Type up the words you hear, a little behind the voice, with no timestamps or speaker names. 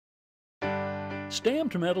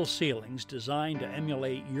Stamped metal ceilings designed to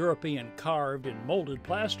emulate European carved and molded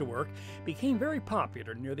plasterwork became very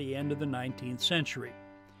popular near the end of the 19th century.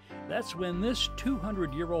 That's when this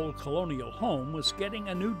 200-year-old colonial home was getting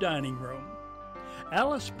a new dining room.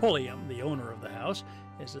 Alice Pulliam, the owner of the house,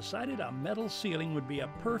 has decided a metal ceiling would be a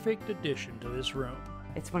perfect addition to this room.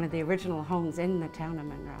 It's one of the original homes in the town of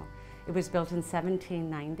Monroe. It was built in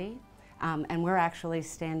 1790, and we're actually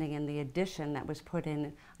standing in the addition that was put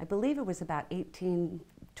in, I believe it was about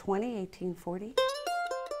 1820, 1840.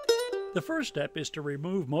 The first step is to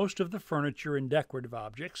remove most of the furniture and decorative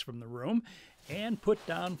objects from the room and put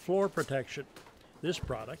down floor protection. This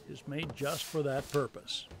product is made just for that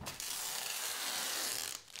purpose.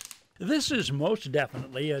 This is most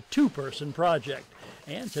definitely a two-person project,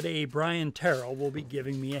 and today Brian Terrell will be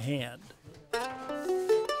giving me a hand.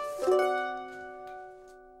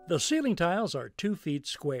 The ceiling tiles are 2 feet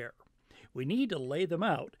square. We need to lay them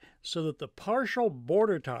out so that the partial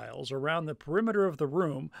border tiles around the perimeter of the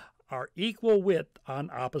room are equal width on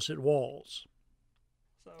opposite walls.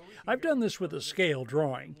 I've done this with a scale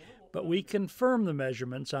drawing, but we confirm the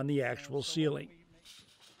measurements on the actual ceiling.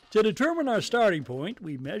 To determine our starting point,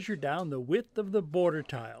 we measure down the width of the border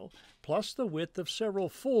tile, plus the width of several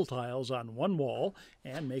full tiles on one wall,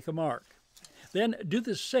 and make a mark. Then do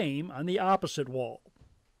the same on the opposite wall.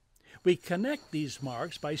 We connect these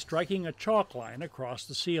marks by striking a chalk line across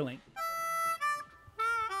the ceiling.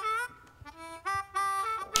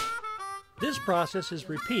 This process is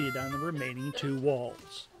repeated on the remaining 2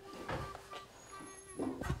 walls.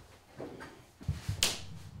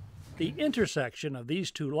 The intersection of these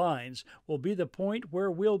 2 lines will be the point where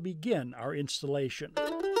we'll begin our installation.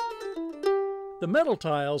 The metal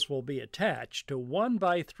tiles will be attached to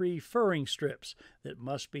 1x3 furring strips that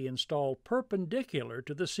must be installed perpendicular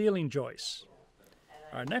to the ceiling joists.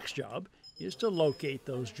 Our next job is to locate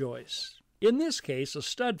those joists. In this case, a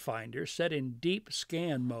stud finder set in deep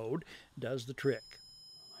scan mode does the trick.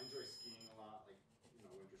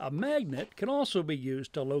 A magnet can also be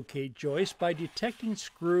used to locate joists by detecting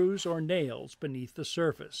screws or nails beneath the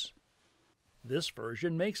surface. This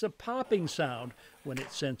version makes a popping sound when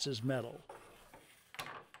it senses metal.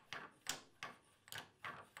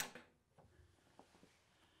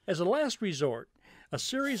 As a last resort, a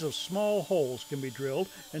series of small holes can be drilled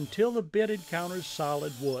until the bit encounters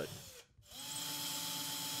solid wood.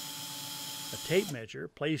 A tape measure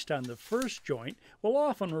placed on the first joint will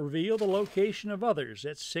often reveal the location of others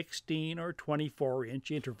at 16 or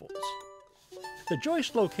 24-inch intervals. The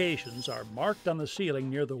joist locations are marked on the ceiling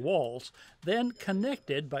near the walls, then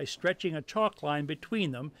connected by stretching a chalk line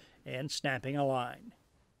between them and snapping a line.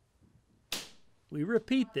 We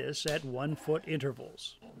repeat this at 1-foot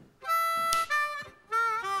intervals.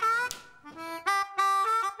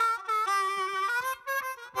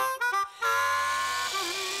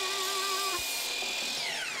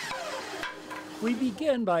 We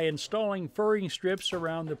begin by installing furring strips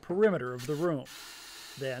around the perimeter of the room.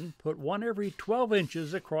 Then put one every 12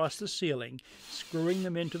 inches across the ceiling, screwing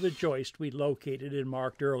them into the joist we located and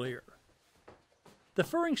marked earlier. The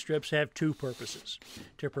furring strips have 2 purposes: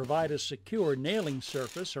 to provide a secure nailing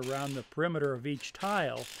surface around the perimeter of each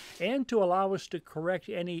tile and to allow us to correct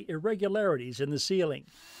any irregularities in the ceiling.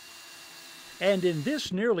 And in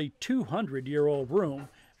this nearly 200-year-old room,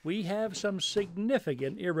 we have some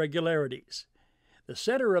significant irregularities. The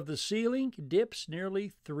center of the ceiling dips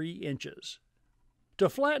nearly 3 inches. To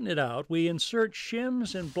flatten it out, we insert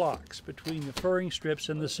shims and blocks between the furring strips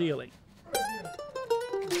and the ceiling.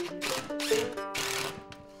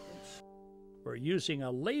 We're using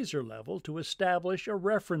a laser level to establish a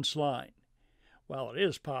reference line. While it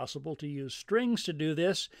is possible to use strings to do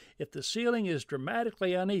this, if the ceiling is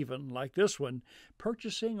dramatically uneven, like this one,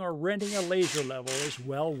 purchasing or renting a laser level is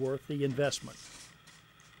well worth the investment.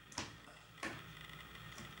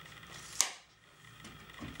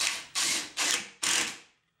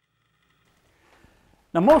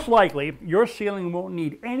 Now, most likely, your ceiling won't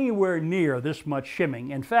need anywhere near this much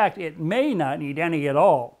shimming. In fact, it may not need any at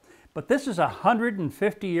all. But this is a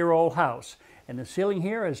 150-year-old house, and the ceiling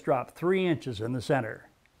here has dropped 3 inches in the center.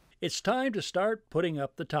 It's time to start putting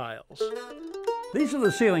up the tiles. These are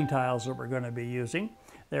the ceiling tiles that we're going to be using.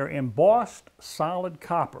 They're embossed solid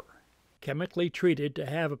copper, chemically treated to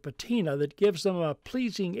have a patina that gives them a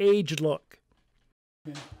pleasing aged look.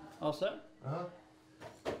 Okay. All set? Uh-huh.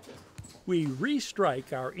 We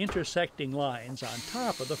restrike our intersecting lines on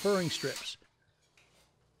top of the furring strips.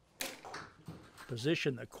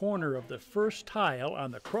 Position the corner of the first tile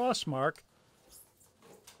on the cross mark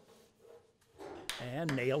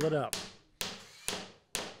and nail it up.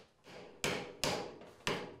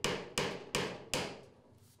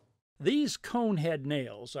 These cone head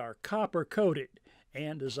nails are copper coated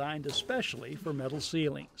and designed especially for metal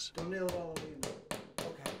ceilings. Don't nail it all the way in.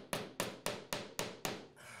 Okay.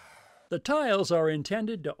 The tiles are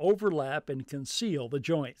intended to overlap and conceal the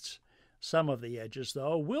joints. Some of the edges,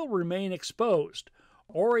 though, will remain exposed.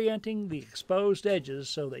 Orienting the exposed edges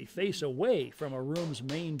so they face away from a room's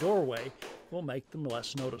main doorway will make them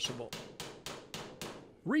less noticeable.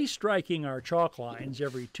 Restriking our chalk lines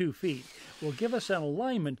every 2 feet will give us an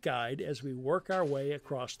alignment guide as we work our way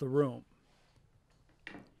across the room.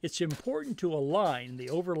 It's important to align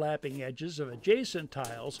the overlapping edges of adjacent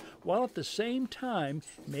tiles while at the same time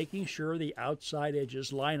making sure the outside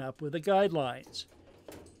edges line up with the guidelines.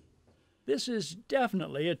 This is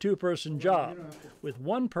definitely a two-person job, with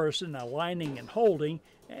one person aligning and holding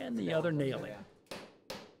and the other nailing.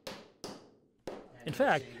 In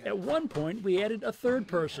fact, at one point we added a third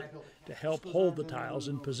person to help hold the tiles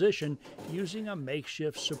in position using a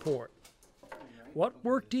makeshift support. What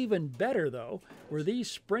worked even better, though, were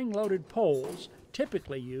these spring-loaded poles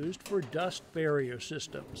typically used for dust barrier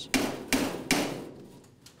systems.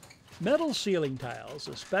 Metal ceiling tiles,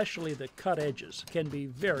 especially the cut edges, can be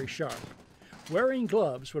very sharp. Wearing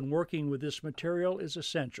gloves when working with this material is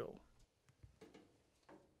essential.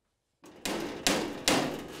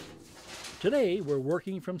 Today, we're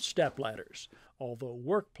working from step ladders, although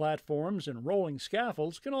work platforms and rolling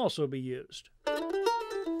scaffolds can also be used.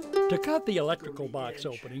 To cut the electrical box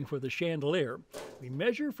opening for the chandelier, we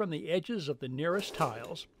measure from the edges of the nearest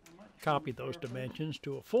tiles, copy those dimensions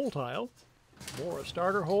to a full tile, bore a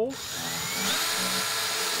starter hole,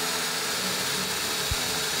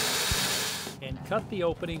 and cut the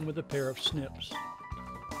opening with a pair of snips.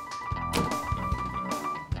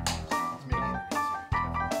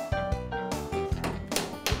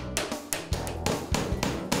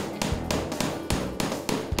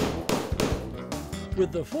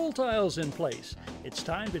 With the full tiles in place, it's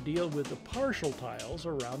time to deal with the partial tiles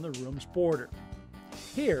around the room's border.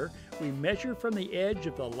 Here, we measure from the edge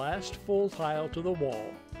of the last full tile to the wall,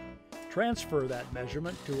 transfer that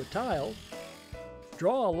measurement to a tile,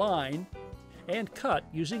 draw a line, and cut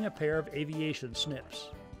using a pair of aviation snips.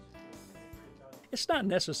 It's not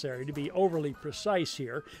necessary to be overly precise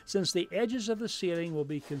here, since the edges of the ceiling will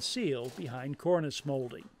be concealed behind cornice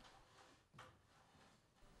molding.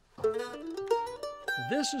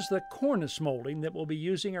 This is the cornice molding that we'll be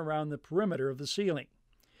using around the perimeter of the ceiling.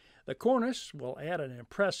 The cornice will add an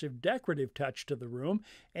impressive decorative touch to the room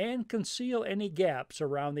and conceal any gaps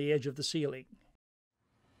around the edge of the ceiling.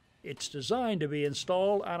 It's designed to be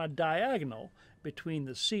installed on a diagonal between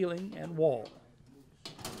the ceiling and wall.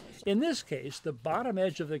 In this case, the bottom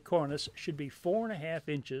edge of the cornice should be 4.5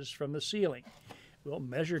 inches from the ceiling. We'll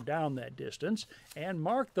measure down that distance and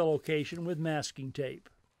mark the location with masking tape.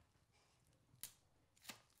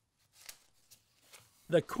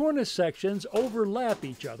 The cornice sections overlap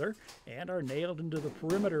each other and are nailed into the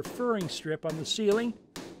perimeter furring strip on the ceiling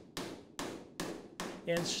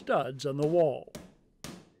and studs on the wall.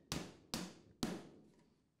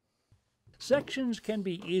 Sections can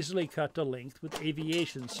be easily cut to length with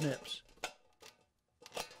aviation snips.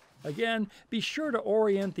 Again, be sure to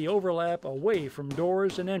orient the overlap away from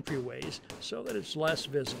doors and entryways so that it's less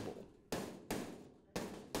visible.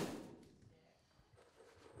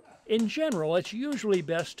 In general, it's usually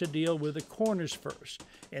best to deal with the corners first,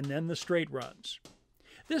 and then the straight runs.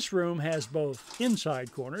 This room has both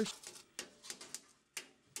inside corners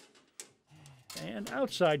and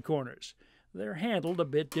outside corners. They're handled a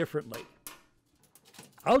bit differently.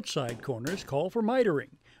 Outside corners call for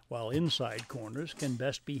mitering, while inside corners can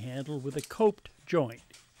best be handled with a coped joint.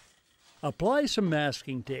 Apply some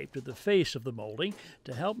masking tape to the face of the molding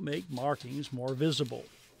to help make markings more visible.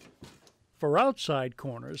 For outside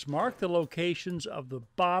corners, mark the locations of the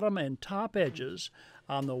bottom and top edges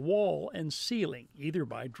on the wall and ceiling, either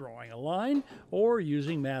by drawing a line or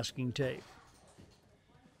using masking tape.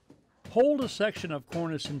 Hold a section of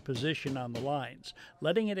cornice in position on the lines,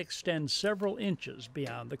 letting it extend several inches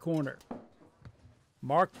beyond the corner.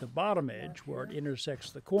 Mark the bottom edge where it intersects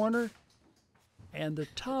the corner and the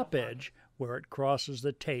top edge where it crosses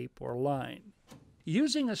the tape or line.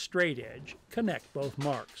 Using a straight edge, connect both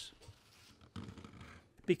marks.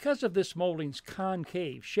 Because of this molding's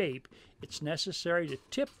concave shape, it's necessary to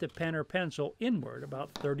tip the pen or pencil inward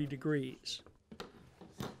about 30 degrees.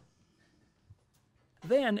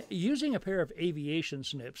 Then, using a pair of aviation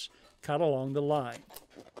snips, cut along the line.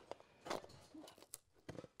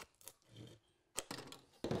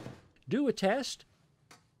 Do a test,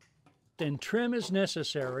 and trim as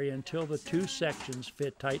necessary until the two sections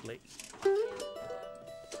fit tightly.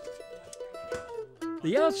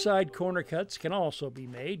 The outside corner cuts can also be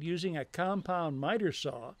made using a compound miter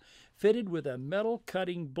saw fitted with a metal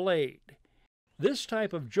cutting blade. This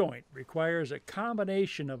type of joint requires a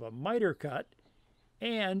combination of a miter cut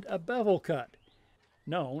and a bevel cut,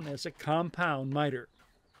 known as a compound miter.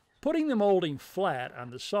 Putting the molding flat on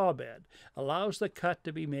the saw bed allows the cut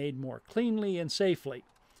to be made more cleanly and safely.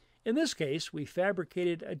 In this case, we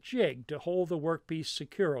fabricated a jig to hold the workpiece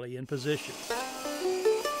securely in position.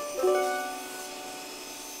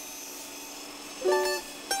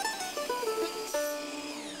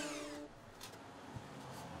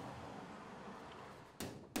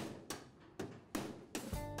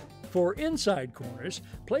 For inside corners,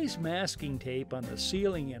 place masking tape on the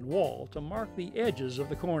ceiling and wall to mark the edges of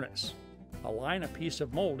the cornice. Align a piece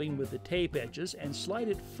of molding with the tape edges and slide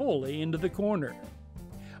it fully into the corner.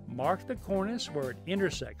 Mark the cornice where it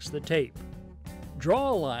intersects the tape. Draw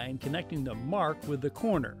a line connecting the mark with the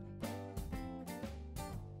corner.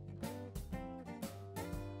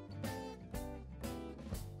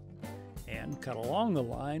 And cut along the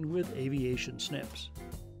line with aviation snips.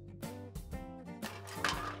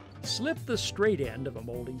 Slip the straight end of a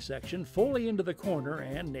molding section fully into the corner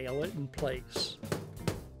and nail it in place.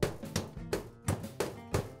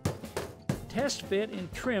 Test fit and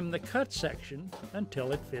trim the cut section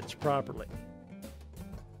until it fits properly.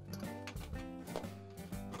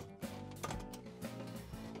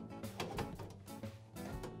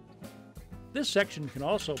 This section can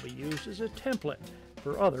also be used as a template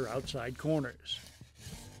for other outside corners.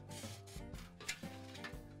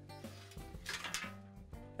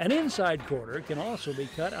 An inside corner can also be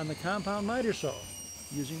cut on the compound miter saw,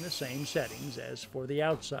 using the same settings as for the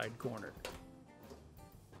outside corner.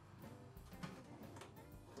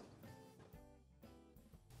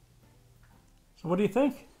 So what do you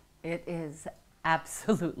think? It is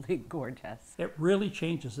absolutely gorgeous. It really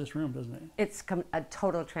changes this room, doesn't it? It's a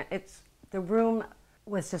total the room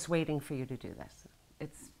was just waiting for you to do this.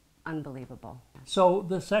 It's unbelievable. So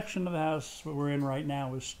the section of the house we're in right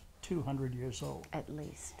now is 200 years old. At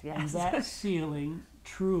least, yes. And that ceiling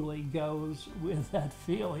truly goes with that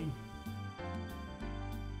feeling